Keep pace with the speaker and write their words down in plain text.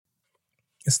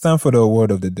It's time for the award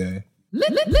of the day.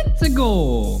 Let's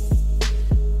go.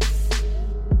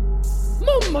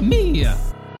 Mamma mia.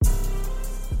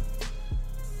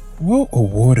 What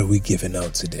award are we giving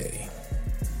out today?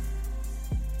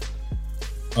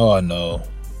 Oh no,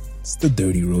 it's the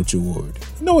DirtyRoach Award.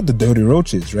 You know what the Dirty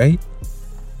Roach is, right?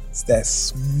 It's that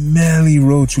smelly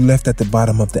roach you left at the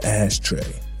bottom of the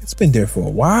ashtray. It's been there for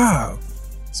a while.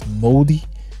 It's moldy,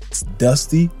 it's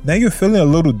dusty. Now you're feeling a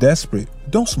little desperate.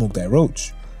 Don't smoke that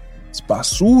roach. It's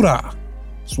basura.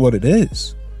 It's what it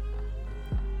is.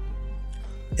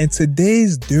 And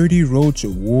today's DirtyRoach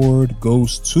Award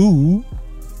goes to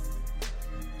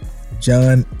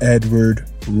John Edward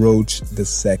Roach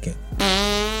II.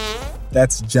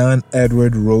 That's John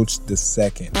Edward Roach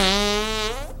II.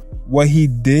 What he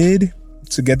did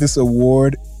to get this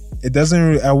award,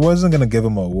 I wasn't gonna give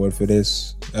him an award for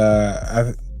this.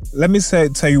 Let me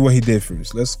tell you what he did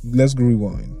first. Let's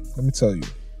rewind. Let me tell you.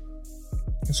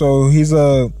 So he's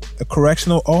a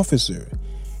correctional officer,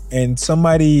 and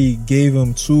somebody gave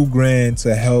him $2,000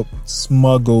 to help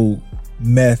smuggle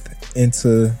meth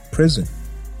into prison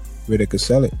where they could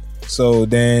sell it. So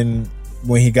then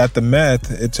when he got the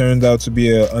meth, it turned out to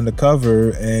be an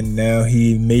undercover, and now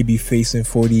he may be facing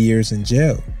 40 years in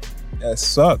jail. That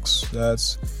sucks.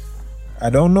 I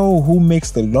don't know who makes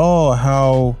the law,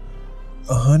 how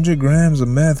 100 grams of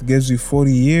meth gives you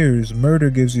 40 years,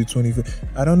 murder gives you 25.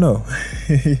 I don't know.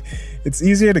 It's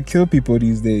easier to kill people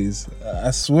these days.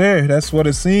 I swear, that's what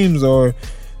it seems. Or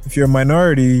if you're a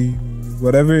minority,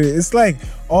 whatever. It's like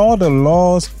all the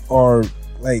laws are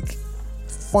like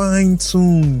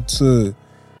fine-tuned to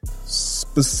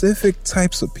specific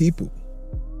types of people,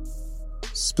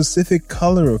 specific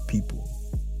color of people,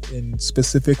 in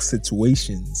specific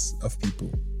situations of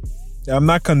people. I'm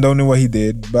not condoning what he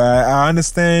did, but I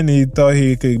understand he thought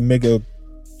he could make a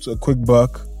quick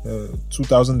buck.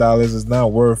 $2,000 is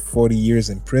not worth 40 years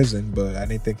in prison, but I'm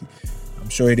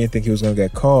sure he didn't think he was going to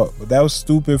get caught. But that was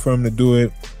stupid for him to do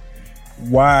it.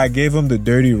 Why I gave him the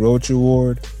DirtyRoach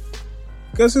Award?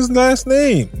 Because his last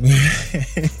name.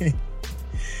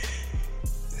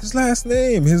 His last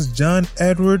name is John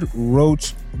Edward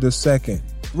Roach II.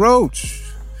 Roach.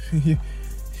 You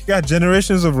got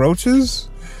generations of roaches?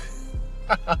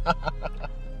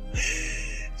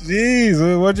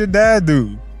 Jeez, what'd your dad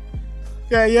do?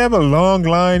 Yeah, you have a long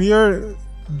line. You're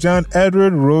John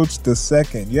Edward Roach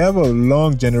II. You have a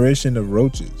long generation of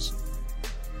roaches.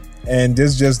 And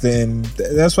this just the end.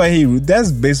 That's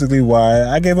basically why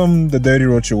I gave him the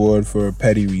DirtyRoach Award for a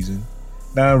petty reason.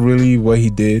 Not really what he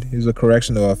did. He was a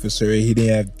correctional officer. He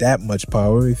didn't have that much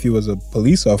power. If he was a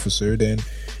police officer, then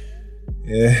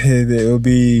it would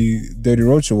be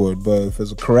DirtyRoach Award. But if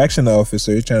it's a correctional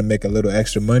officer, he's trying to make a little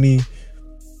extra money,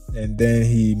 and then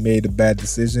he made a bad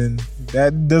decision,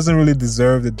 that doesn't really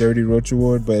deserve the DirtyRoach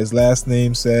Award. But his last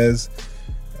name says,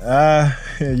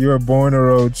 you were born a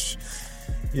roach,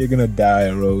 you're gonna die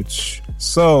a roach.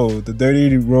 So the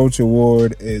DirtyRoach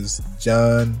Award is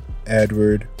John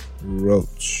Edward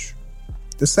Roach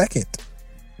II.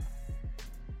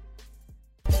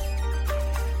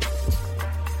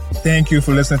 Thank you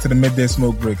for listening to the Midday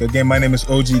Smoke Break. Again, my name is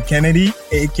OG Kennedy,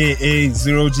 aka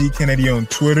Zero G Kennedy on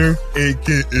Twitter,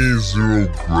 aka Zero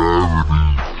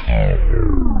Gravity.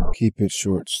 Keep it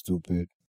short, stupid.